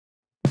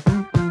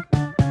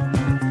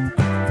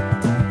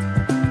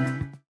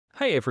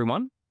Hey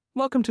everyone,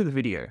 welcome to the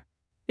video.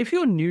 If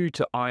you're new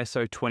to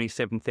ISO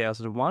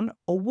 27001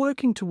 or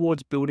working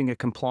towards building a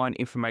compliant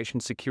information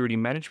security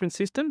management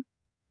system,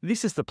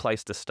 this is the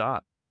place to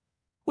start.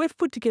 We've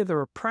put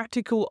together a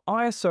practical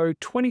ISO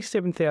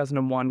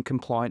 27001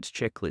 compliance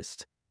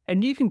checklist,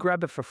 and you can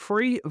grab it for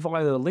free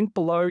via the link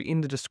below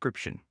in the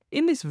description.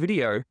 In this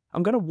video,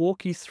 I'm going to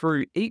walk you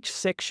through each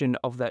section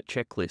of that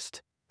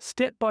checklist,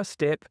 step by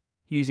step,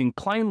 using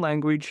plain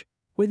language.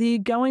 Whether you're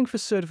going for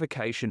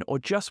certification or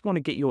just want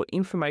to get your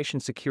information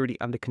security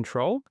under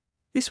control,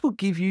 this will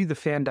give you the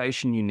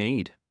foundation you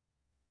need.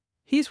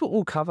 Here's what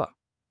we'll cover.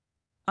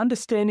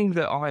 Understanding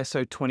the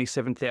ISO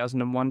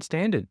 27001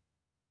 standard.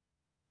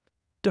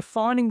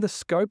 Defining the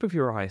scope of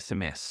your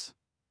ISMS.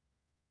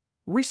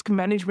 Risk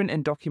management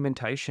and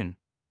documentation.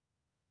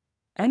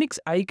 Annex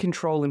A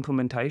control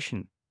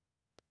implementation.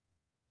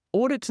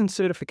 Audits and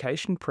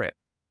certification prep.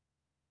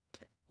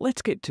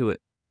 Let's get to it.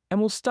 And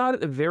we'll start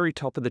at the very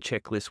top of the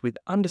checklist with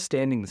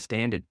understanding the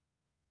standard.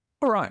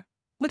 Alright,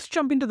 let's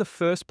jump into the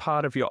first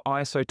part of your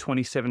ISO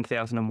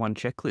 27001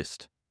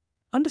 checklist.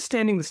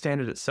 Understanding the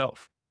standard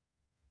itself.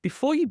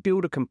 Before you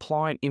build a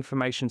compliant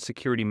information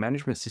security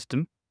management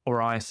system, or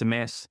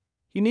ISMS,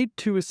 you need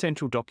two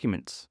essential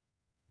documents.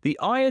 The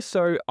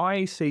ISO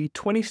IEC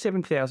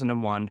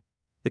 27001,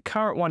 the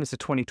current one is the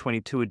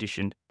 2022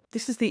 edition.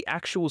 This is the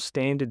actual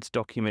standards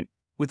document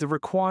with the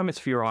requirements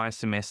for your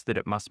ISMS that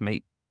it must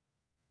meet.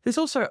 There's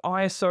also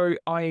ISO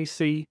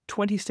IEC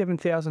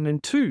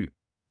 27002,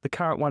 the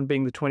current one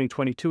being the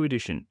 2022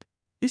 edition.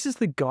 This is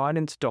the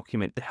guidance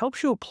document that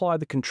helps you apply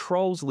the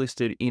controls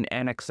listed in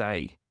Annex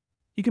A.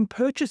 You can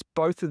purchase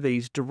both of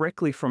these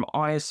directly from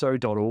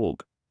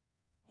ISO.org.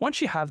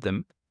 Once you have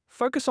them,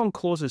 focus on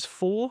clauses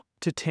 4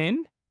 to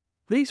 10.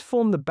 These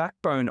form the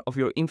backbone of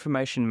your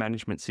information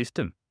management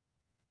system.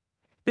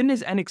 Then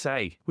there's Annex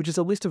A, which is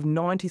a list of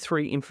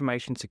 93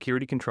 information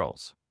security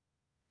controls.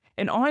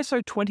 And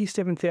ISO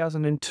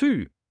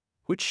 27002,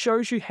 which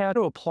shows you how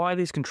to apply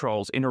these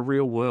controls in a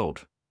real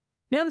world.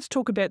 Now let's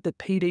talk about the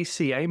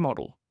PDCA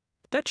model.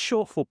 That's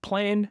short for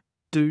Plan,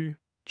 Do,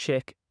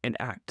 Check, and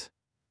Act.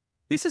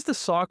 This is the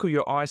cycle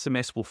your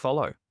ISMS will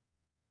follow.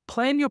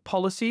 Plan your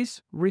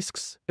policies,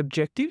 risks,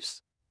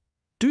 objectives.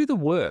 Do the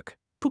work.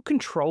 Put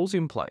controls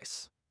in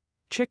place.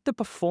 Check the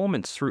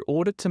performance through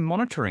audits and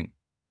monitoring.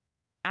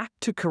 Act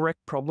to correct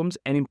problems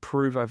and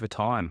improve over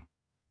time.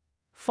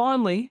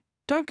 Finally,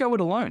 don't go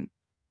it alone.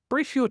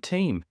 Brief your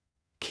team.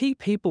 Key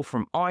people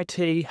from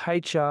IT,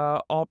 HR,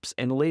 Ops,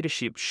 and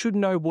leadership should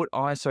know what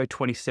ISO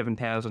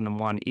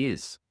 27001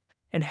 is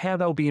and how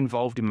they'll be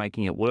involved in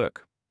making it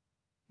work.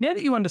 Now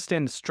that you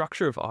understand the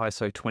structure of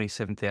ISO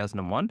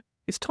 27001,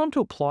 it's time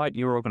to apply it in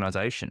your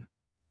organisation.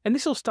 And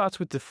this all starts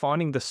with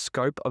defining the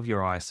scope of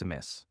your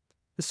ISMS.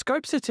 The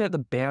scope sets out the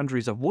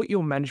boundaries of what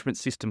your management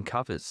system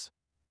covers.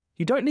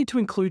 You don't need to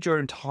include your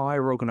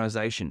entire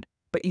organisation,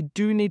 but you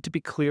do need to be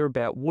clear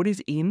about what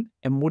is in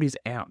and what is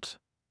out.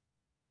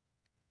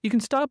 You can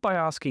start by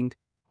asking,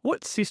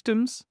 what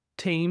systems,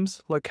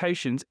 teams,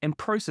 locations, and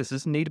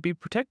processes need to be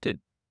protected?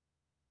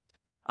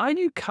 Are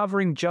you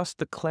covering just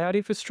the cloud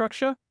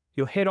infrastructure,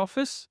 your head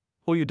office,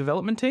 or your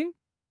development team?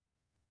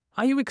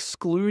 Are you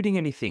excluding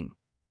anything,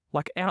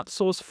 like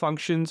outsourced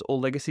functions or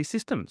legacy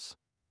systems?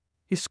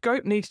 Your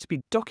scope needs to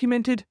be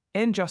documented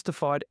and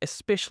justified,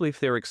 especially if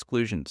there are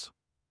exclusions.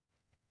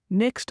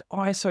 Next,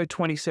 ISO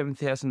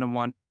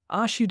 27001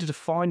 asks you to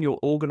define your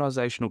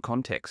organisational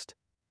context.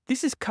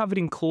 This is covered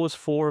in Clause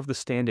 4 of the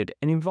standard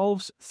and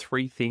involves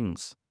three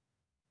things.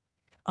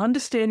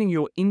 Understanding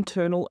your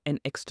internal and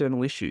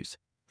external issues,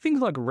 things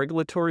like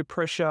regulatory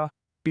pressure,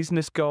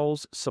 business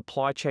goals,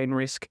 supply chain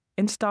risk,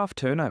 and staff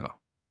turnover.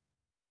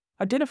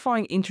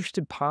 Identifying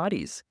interested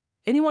parties,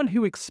 anyone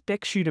who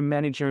expects you to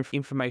manage your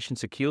information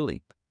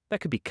securely.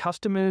 That could be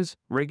customers,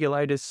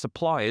 regulators,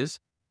 suppliers,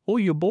 or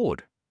your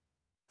board.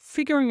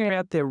 Figuring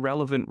out their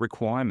relevant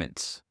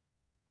requirements.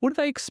 What are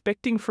they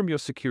expecting from your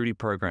security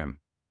program?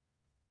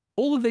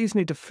 All of these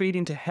need to feed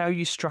into how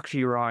you structure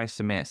your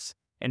ISMS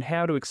and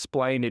how to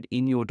explain it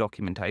in your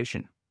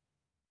documentation.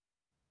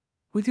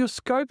 With your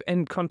scope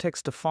and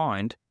context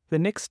defined, the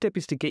next step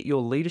is to get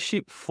your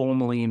leadership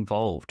formally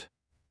involved.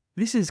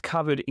 This is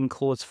covered in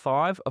Clause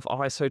 5 of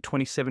ISO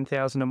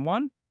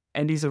 27001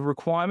 and is a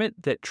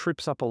requirement that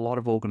trips up a lot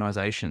of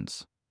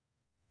organisations.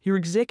 Your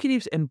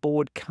executives and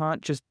board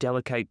can't just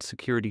delegate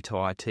security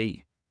to IT.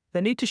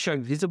 They need to show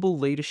visible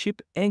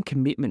leadership and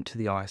commitment to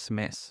the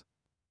ISMS.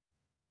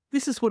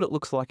 This is what it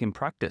looks like in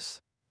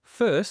practice.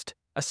 First,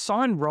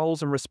 assign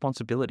roles and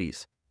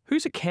responsibilities.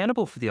 Who's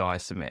accountable for the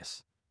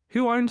ISMS?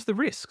 Who owns the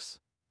risks?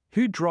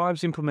 Who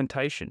drives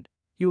implementation?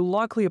 You'll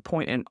likely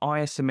appoint an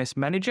ISMS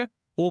manager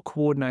or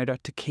coordinator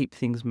to keep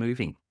things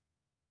moving.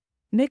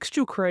 Next,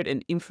 you'll create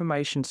an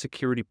information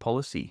security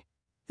policy.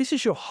 This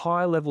is your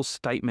high-level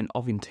statement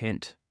of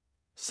intent,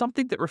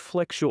 something that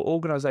reflects your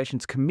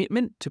organisation's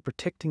commitment to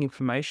protecting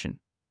information.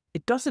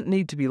 It doesn't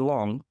need to be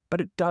long,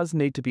 but it does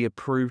need to be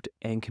approved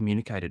and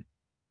communicated.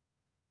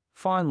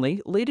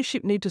 Finally,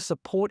 leadership need to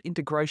support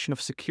integration of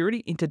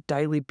security into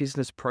daily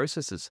business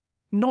processes,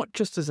 not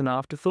just as an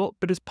afterthought,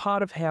 but as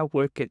part of how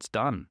work gets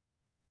done.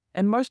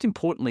 And most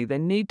importantly, they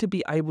need to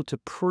be able to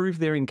prove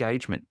their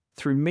engagement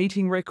through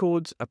meeting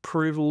records,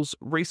 approvals,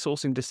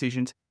 resourcing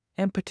decisions,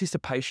 and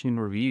participation in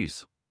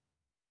reviews.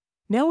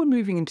 Now we're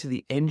moving into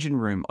the engine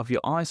room of your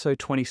ISO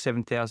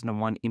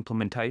 27001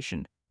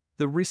 implementation,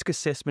 the risk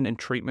assessment and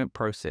treatment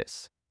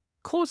process.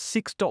 Clause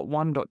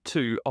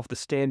 6.1.2 of the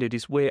standard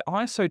is where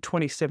ISO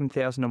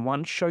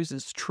 27001 shows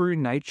its true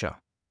nature.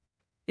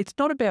 It's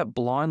not about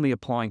blindly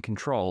applying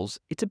controls,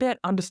 it's about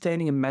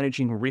understanding and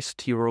managing risk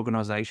to your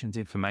organisation's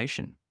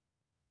information.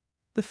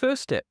 The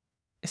first step,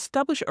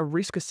 establish a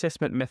risk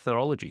assessment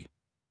methodology.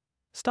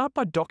 Start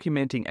by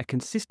documenting a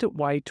consistent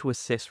way to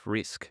assess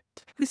risk.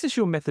 This is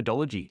your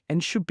methodology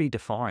and should be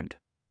defined.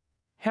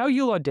 How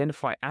you'll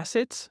identify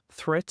assets,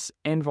 threats,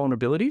 and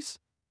vulnerabilities.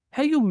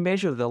 How you'll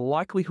measure the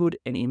likelihood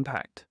and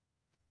impact.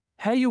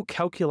 How you'll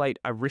calculate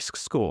a risk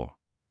score.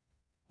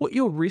 What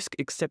your risk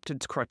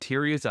acceptance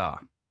criteria are.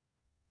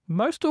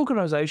 Most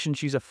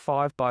organisations use a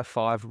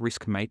 5x5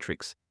 risk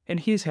matrix, and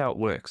here's how it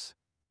works.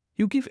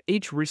 You'll give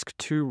each risk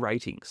 2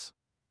 ratings.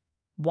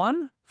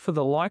 1 for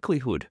the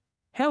likelihood.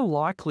 How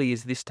likely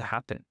is this to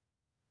happen?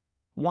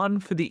 1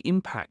 for the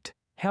impact.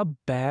 How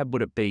bad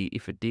would it be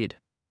if it did?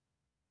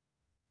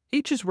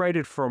 Each is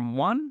rated from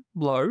 1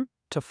 low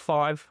to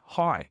 5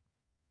 high.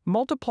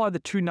 Multiply the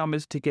 2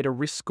 numbers to get a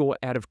risk score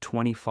out of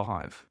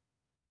 25.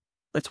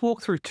 Let's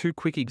walk through 2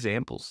 quick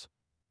examples.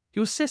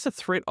 You assess a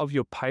threat of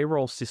your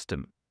payroll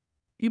system.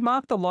 You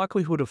mark the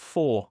likelihood of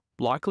 4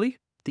 likely,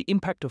 the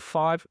impact of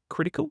 5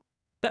 critical.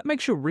 That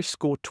makes your risk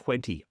score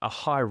 20, a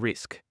high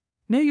risk.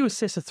 Now you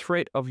assess a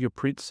threat of your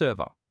print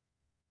server.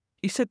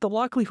 You set the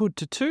likelihood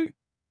to 2,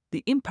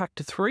 the impact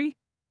to 3.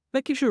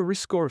 That gives you a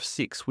risk score of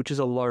 6, which is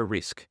a low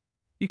risk.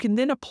 You can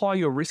then apply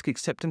your risk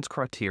acceptance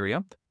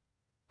criteria.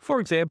 For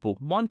example,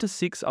 1 to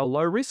 6 are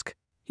low risk.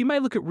 You may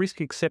look at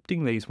risk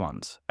accepting these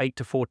ones. 8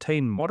 to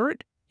 14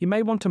 moderate. You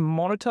may want to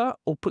monitor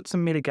or put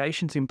some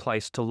mitigations in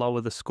place to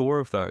lower the score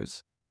of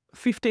those.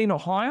 15 or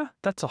higher,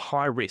 that's a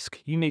high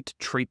risk. You need to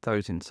treat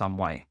those in some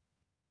way.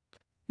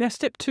 Now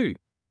step 2,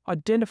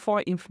 identify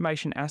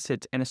information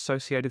assets and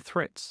associated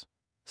threats.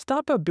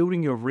 Start by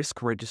building your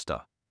risk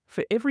register.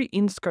 For every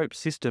in-scope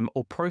system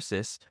or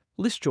process,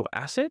 list your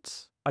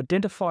assets,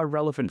 identify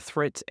relevant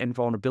threats and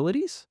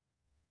vulnerabilities,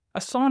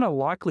 assign a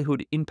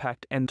likelihood,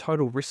 impact, and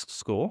total risk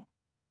score,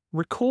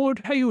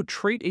 record how you would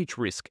treat each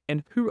risk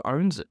and who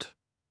owns it.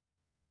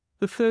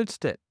 The third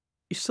step,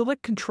 you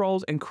select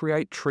controls and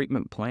create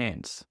treatment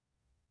plans.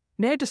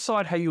 Now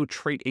decide how you will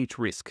treat each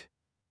risk.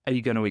 Are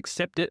you going to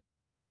accept it?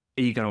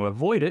 Are you going to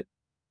avoid it?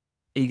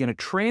 Are you going to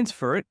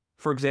transfer it,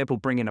 for example,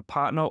 bring in a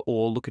partner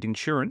or look at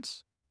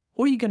insurance?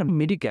 Or are you going to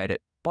mitigate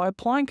it by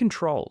applying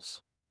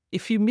controls?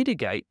 If you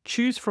mitigate,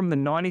 choose from the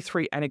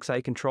 93 Annex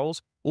A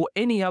controls or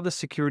any other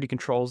security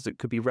controls that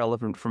could be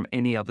relevant from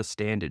any other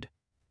standard.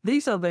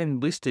 These are then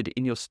listed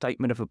in your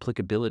statement of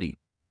applicability,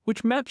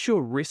 which maps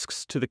your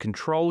risks to the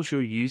controls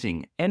you're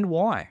using and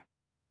why.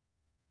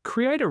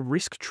 Create a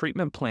risk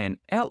treatment plan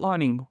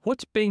outlining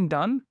what's being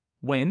done,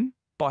 when,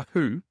 by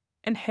who,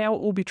 and how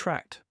it will be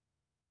tracked.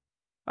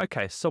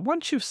 Okay, so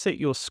once you've set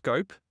your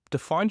scope,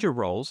 defined your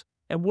roles,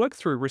 and worked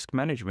through risk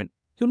management,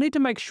 you'll need to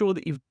make sure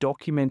that you've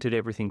documented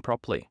everything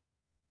properly.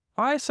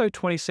 ISO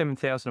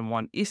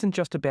 27001 isn't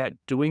just about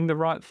doing the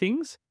right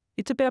things,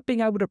 it's about being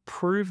able to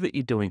prove that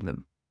you're doing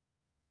them.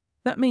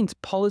 That means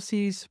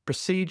policies,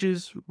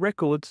 procedures,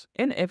 records,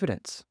 and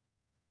evidence.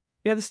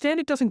 Now, the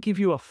standard doesn't give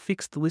you a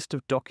fixed list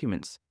of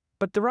documents,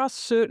 but there are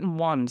certain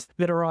ones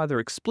that are either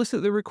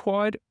explicitly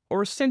required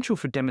or essential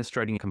for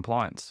demonstrating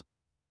compliance.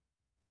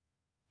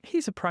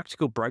 Here's a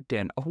practical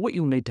breakdown of what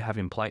you'll need to have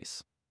in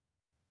place.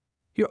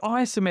 Your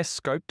ISMS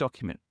scope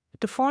document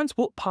defines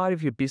what part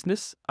of your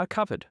business are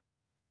covered.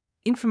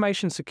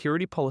 Information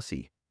security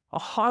policy, a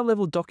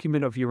high-level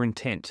document of your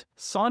intent,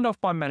 signed off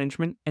by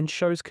management and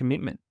shows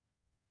commitment.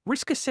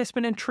 Risk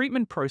assessment and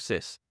treatment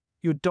process,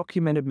 your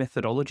documented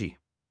methodology.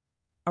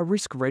 A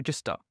risk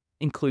register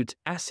includes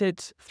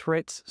assets,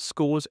 threats,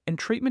 scores, and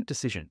treatment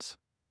decisions.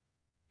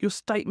 Your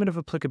statement of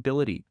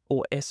applicability,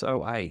 or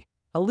SOA,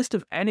 a list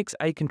of Annex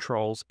A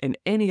controls and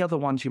any other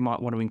ones you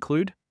might want to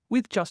include,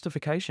 with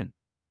justification.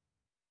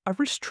 A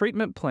risk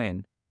treatment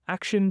plan,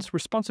 actions,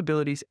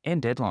 responsibilities,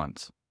 and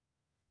deadlines.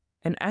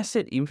 An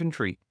asset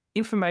inventory,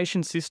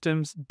 information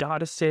systems,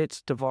 data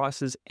sets,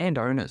 devices, and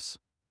owners.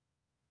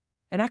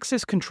 An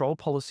access control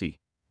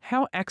policy,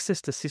 how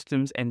access to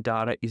systems and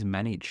data is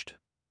managed.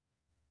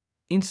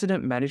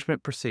 Incident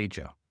management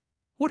procedure,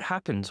 what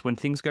happens when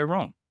things go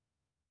wrong.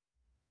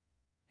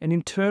 An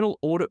internal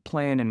audit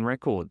plan and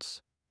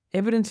records,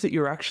 evidence that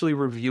you're actually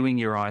reviewing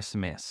your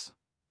ISMS.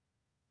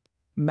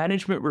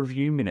 Management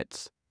review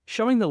minutes,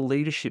 showing the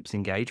leadership's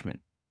engagement.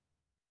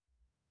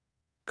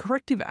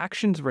 Corrective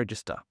actions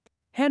register,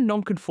 how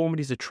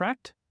non-conformities are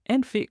tracked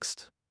and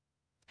fixed.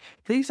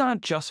 These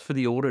aren't just for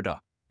the auditor,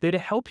 they're to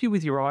help you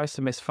with your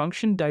ISMS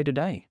function day to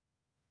day.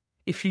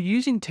 If you're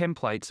using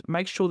templates,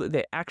 make sure that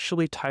they're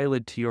actually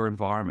tailored to your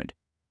environment.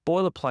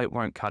 Boilerplate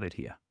won't cut it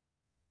here.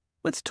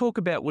 Let's talk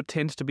about what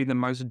tends to be the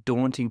most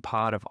daunting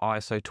part of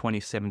ISO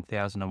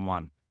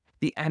 27001,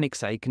 the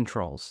Annex A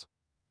controls.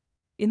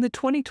 In the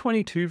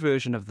 2022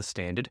 version of the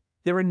standard,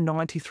 there are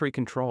 93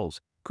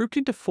 controls, grouped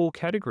into 4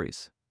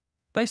 categories.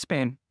 They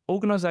span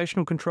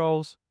organisational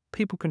controls,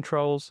 people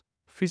controls,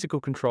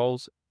 physical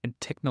controls, and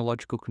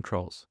technological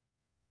controls.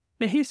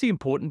 Now here's the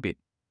important bit.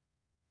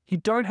 You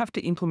don't have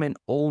to implement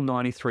all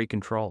 93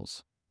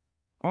 controls.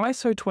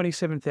 ISO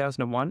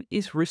 27001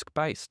 is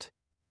risk-based.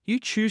 You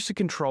choose the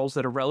controls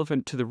that are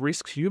relevant to the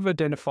risks you've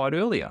identified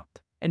earlier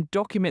and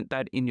document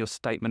that in your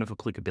statement of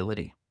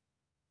applicability.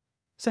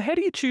 So how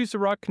do you choose the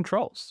right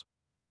controls?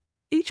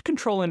 Each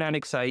control in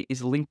Annex A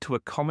is linked to a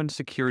common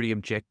security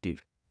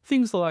objective,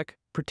 things like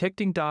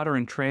protecting data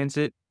in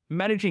transit,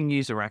 managing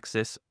user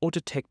access, or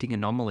detecting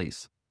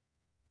anomalies.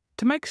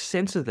 To make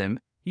sense of them,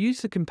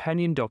 use the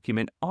companion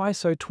document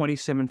ISO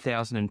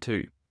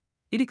 27002.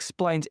 It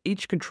explains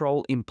each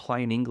control in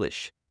plain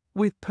English,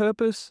 with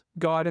purpose,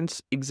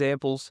 guidance,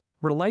 examples,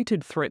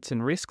 related threats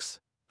and risks.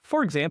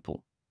 For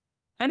example,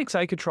 Annex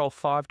A Control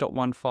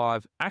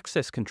 5.15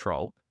 Access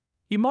Control,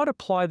 you might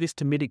apply this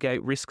to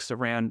mitigate risks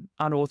around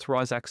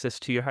unauthorised access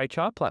to your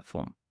HR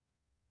platform.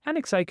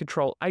 Annex A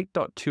Control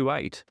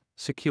 8.28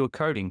 Secure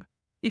Coding,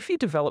 if you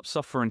develop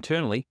software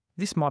internally,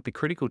 this might be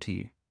critical to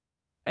you.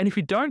 And if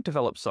you don't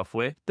develop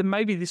software, then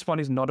maybe this one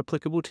is not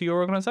applicable to your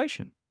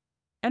organisation.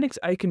 Annex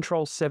A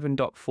Control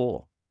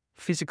 7.4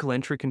 Physical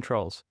Entry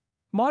Controls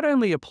might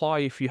only apply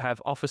if you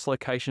have office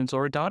locations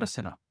or a data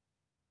centre.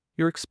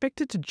 You're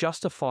expected to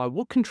justify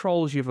what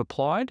controls you've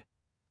applied,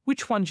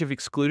 which ones you've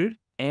excluded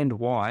and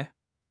why,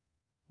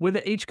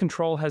 whether each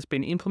control has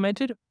been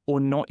implemented or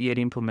not yet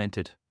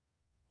implemented.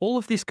 All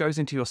of this goes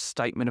into your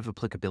statement of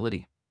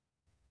applicability.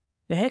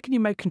 Now, how can you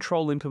make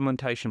control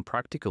implementation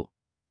practical?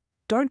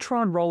 Don't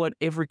try and roll out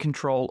every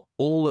control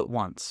all at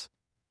once.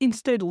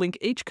 Instead, link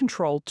each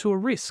control to a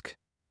risk,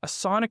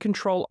 assign a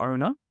control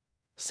owner,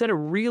 set a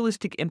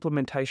realistic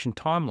implementation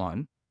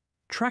timeline,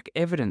 track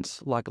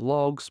evidence like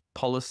logs,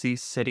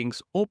 policies,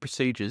 settings, or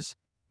procedures,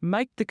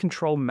 make the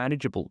control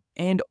manageable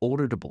and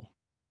auditable.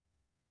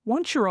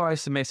 Once your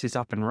ISMS is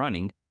up and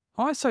running,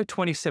 ISO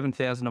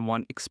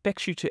 27001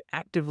 expects you to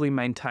actively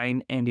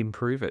maintain and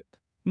improve it,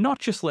 not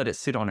just let it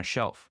sit on a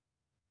shelf.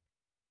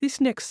 This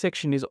next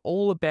section is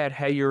all about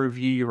how you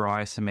review your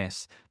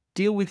ISMS,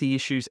 deal with the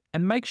issues,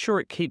 and make sure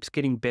it keeps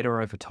getting better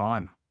over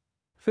time.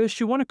 First,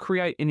 you want to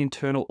create an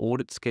internal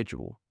audit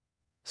schedule.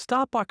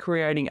 Start by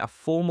creating a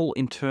formal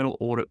internal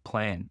audit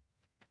plan.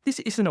 This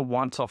isn't a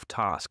once-off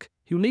task.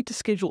 You'll need to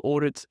schedule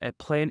audits at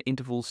planned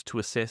intervals to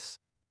assess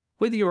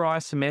whether your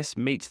ISMS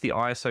meets the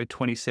ISO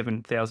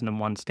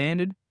 27001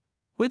 standard,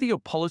 whether your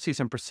policies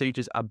and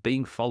procedures are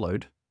being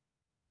followed,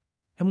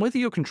 and whether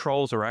your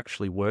controls are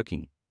actually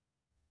working.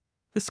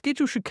 The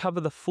schedule should cover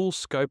the full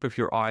scope of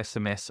your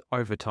ISMS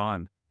over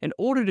time, and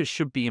auditors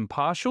should be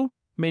impartial,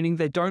 meaning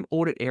they don't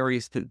audit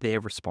areas that they're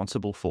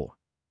responsible for.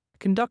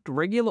 Conduct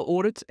regular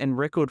audits and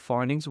record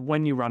findings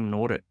when you run an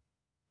audit.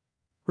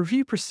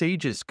 Review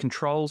procedures,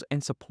 controls,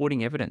 and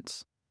supporting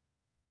evidence.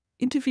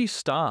 Interview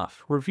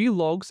staff, review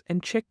logs,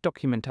 and check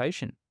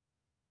documentation.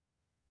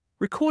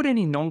 Record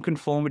any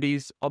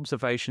non-conformities,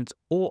 observations,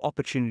 or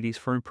opportunities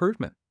for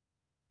improvement.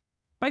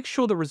 Make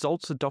sure the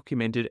results are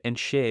documented and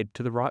shared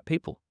to the right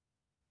people.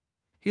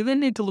 You then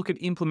need to look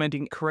at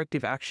implementing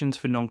corrective actions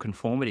for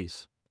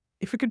non-conformities.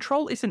 If a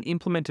control isn't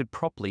implemented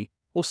properly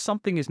or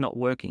something is not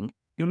working,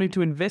 you'll need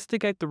to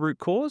investigate the root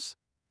cause,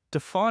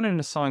 define and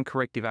assign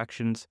corrective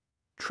actions,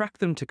 track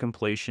them to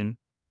completion,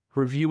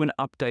 review and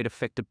update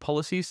affected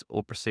policies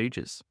or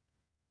procedures.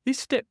 This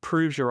step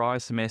proves your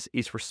ISMS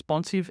is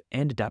responsive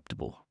and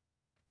adaptable.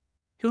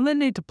 You'll then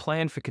need to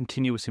plan for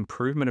continuous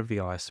improvement of the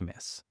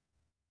ISMS.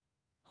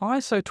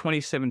 ISO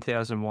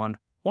 27001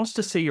 wants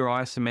to see your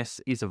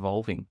ISMS is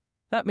evolving.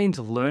 That means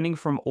learning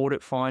from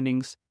audit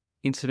findings,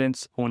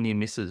 incidents, or near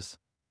misses,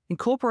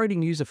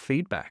 incorporating user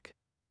feedback,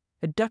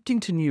 adapting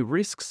to new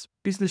risks,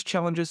 business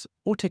challenges,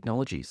 or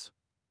technologies.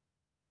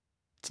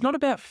 It's not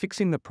about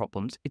fixing the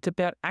problems, it's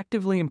about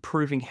actively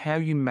improving how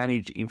you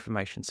manage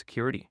information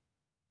security.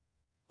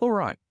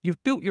 Alright,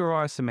 you've built your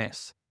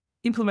ISMS,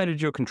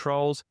 implemented your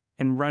controls,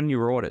 and run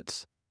your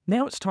audits.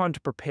 Now it's time to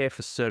prepare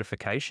for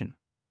certification.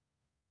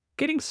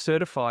 Getting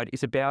certified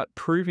is about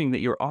proving that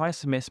your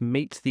ISMS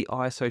meets the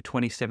ISO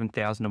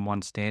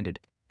 27001 standard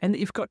and that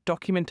you've got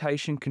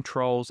documentation,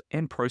 controls,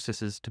 and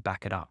processes to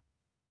back it up.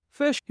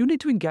 First, you'll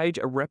need to engage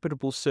a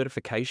reputable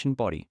certification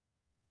body.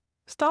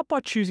 Start by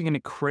choosing an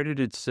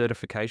accredited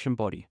certification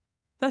body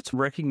that's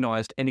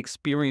recognised and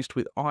experienced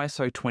with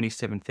ISO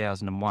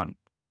 27001.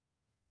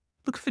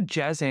 Look for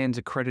JASAN's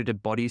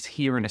accredited bodies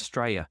here in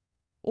Australia,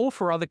 or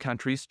for other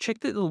countries, check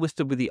that they're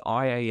listed with the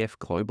IAF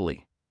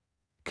globally.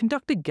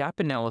 Conduct a gap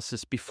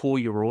analysis before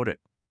your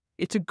audit.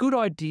 It's a good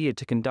idea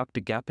to conduct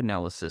a gap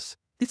analysis.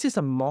 This is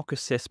a mock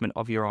assessment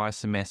of your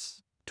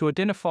ISMS to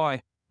identify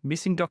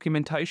missing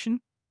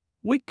documentation,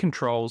 weak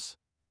controls,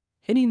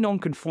 Any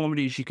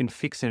non-conformities you can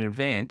fix in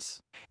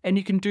advance, and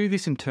you can do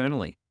this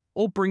internally,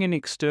 or bring an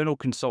external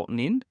consultant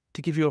in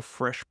to give you a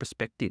fresh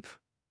perspective.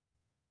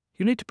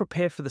 You need to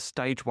prepare for the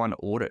Stage 1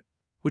 audit,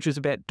 which is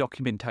about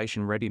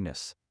documentation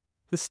readiness.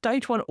 The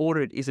Stage 1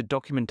 audit is a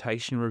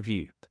documentation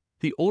review.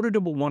 The auditor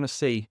will want to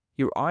see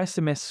your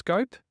ISMS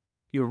scope,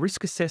 your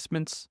risk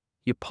assessments,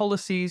 your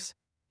policies,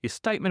 your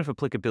statement of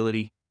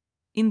applicability,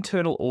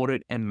 internal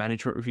audit and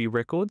management review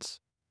records.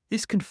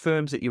 This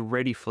confirms that you're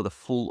ready for the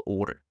full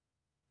audit.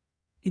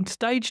 In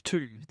Stage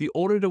 2, the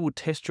auditor will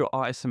test your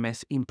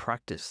ISMS in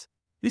practice.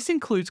 This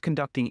includes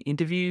conducting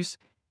interviews,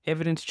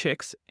 evidence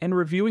checks, and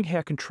reviewing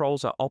how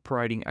controls are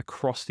operating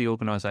across the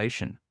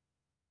organisation.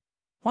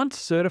 Once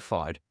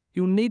certified,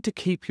 you'll need to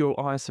keep your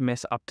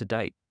ISMS up to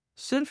date.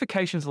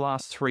 Certifications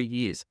last 3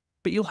 years,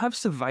 but you'll have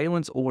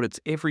surveillance audits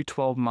every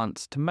 12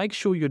 months to make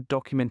sure your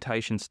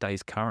documentation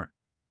stays current.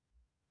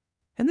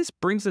 And this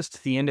brings us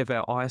to the end of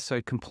our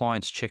ISO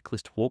compliance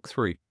checklist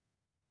walkthrough.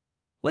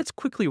 Let's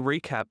quickly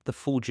recap the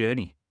full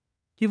journey.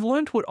 You've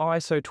learned what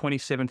ISO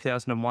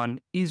 27001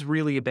 is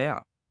really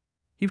about.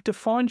 You've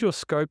defined your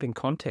scope and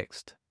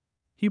context.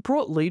 You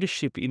brought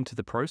leadership into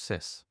the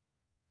process.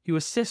 You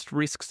assessed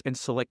risks and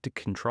selected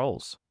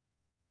controls.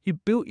 You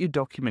built your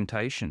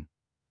documentation.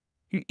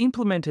 You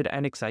implemented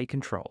Annex A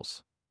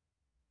controls.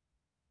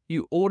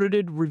 You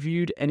audited,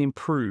 reviewed, and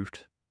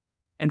improved.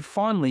 And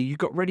finally, you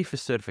got ready for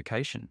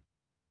certification.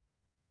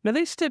 Now,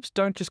 these steps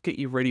don't just get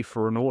you ready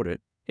for an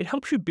audit. It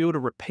helps you build a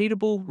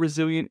repeatable,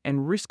 resilient,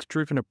 and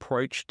risk-driven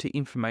approach to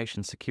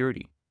information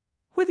security.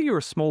 Whether you're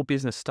a small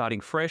business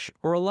starting fresh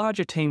or a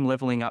larger team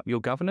leveling up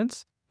your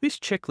governance, this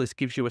checklist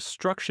gives you a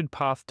structured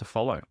path to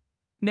follow.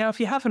 Now, if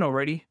you haven't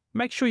already,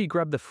 make sure you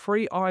grab the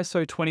free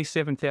ISO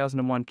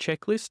 27001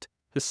 checklist,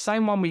 the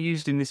same one we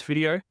used in this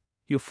video.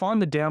 You'll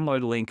find the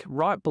download link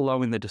right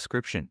below in the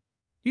description.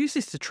 Use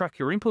this to track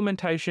your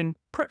implementation,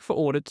 prep for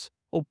audits,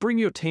 or bring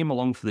your team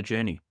along for the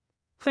journey.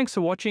 Thanks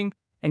for watching,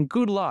 and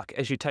good luck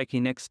as you take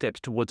your next steps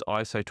towards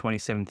ISO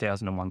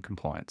 27001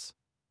 compliance.